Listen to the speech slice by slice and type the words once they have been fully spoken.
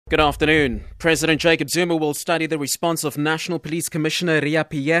Good afternoon. President Jacob Zuma will study the response of National Police Commissioner Riah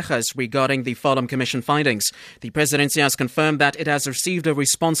Phiyega regarding the Farlam Commission findings. The presidency has confirmed that it has received a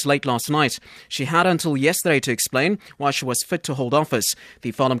response late last night. She had until yesterday to explain why she was fit to hold office.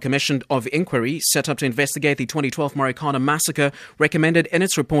 The Farlam Commission of Inquiry, set up to investigate the 2012 Marikana massacre, recommended in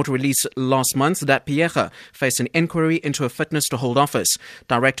its report released last month that Phiyega face an inquiry into her fitness to hold office.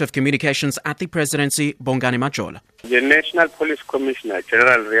 Director of Communications at the presidency, Bongani Majola. The National Police Commissioner,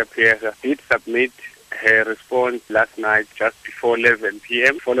 General Riah Phiyega, did submit her response last night just before 11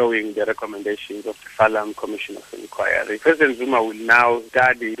 p.m. following the recommendations of the Farlam Commission of Inquiry. President Zuma will now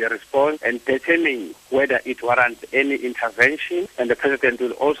study the response and determine whether it warrants any intervention, and the President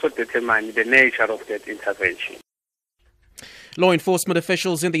will also determine the nature of that intervention. Law enforcement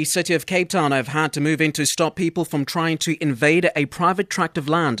officials in the city of Cape Town have had to move in to stop people from trying to invade a private tract of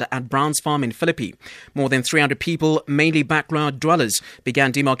land at Brown's Farm in Philippi. More than 300 people, mainly backyard dwellers,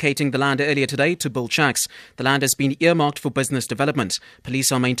 began demarcating the land earlier today to build shacks. The land has been earmarked for business development.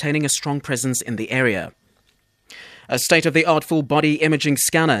 Police are maintaining a strong presence in the area. A state-of-the-art full-body imaging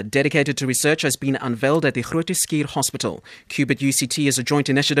scanner dedicated to research has been unveiled at the Groote Schuur Hospital. Qubit UCT is a joint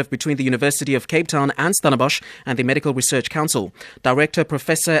initiative between the University of Cape Town and Stellenbosch and the Medical Research Council. Director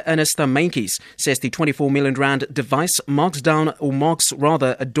Professor Ernesta Meintjes says the 24 million rand device marks a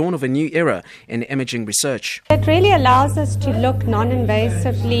dawn of a new era in imaging research. It really allows us to look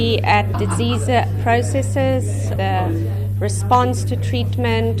non-invasively at disease processes, the response to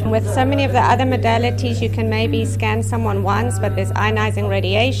treatment. With so many of the other modalities, you can maybe scan someone once, but there's ionizing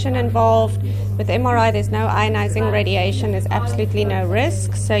radiation involved. With MRI, there's no ionizing radiation, there's absolutely no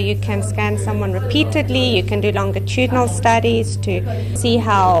risk. So you can scan someone repeatedly, you can do longitudinal studies to see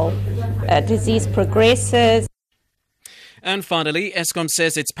how a disease progresses. And finally, Eskom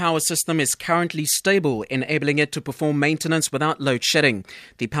says its power system is currently stable, enabling it to perform maintenance without load shedding.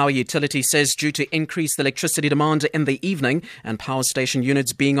 The power utility says due to increased electricity demand in the evening and power station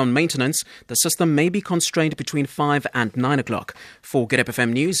units being on maintenance, the system may be constrained between 5 and 9 o'clock. For Good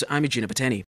FM News, I'm Eugenia Pateni.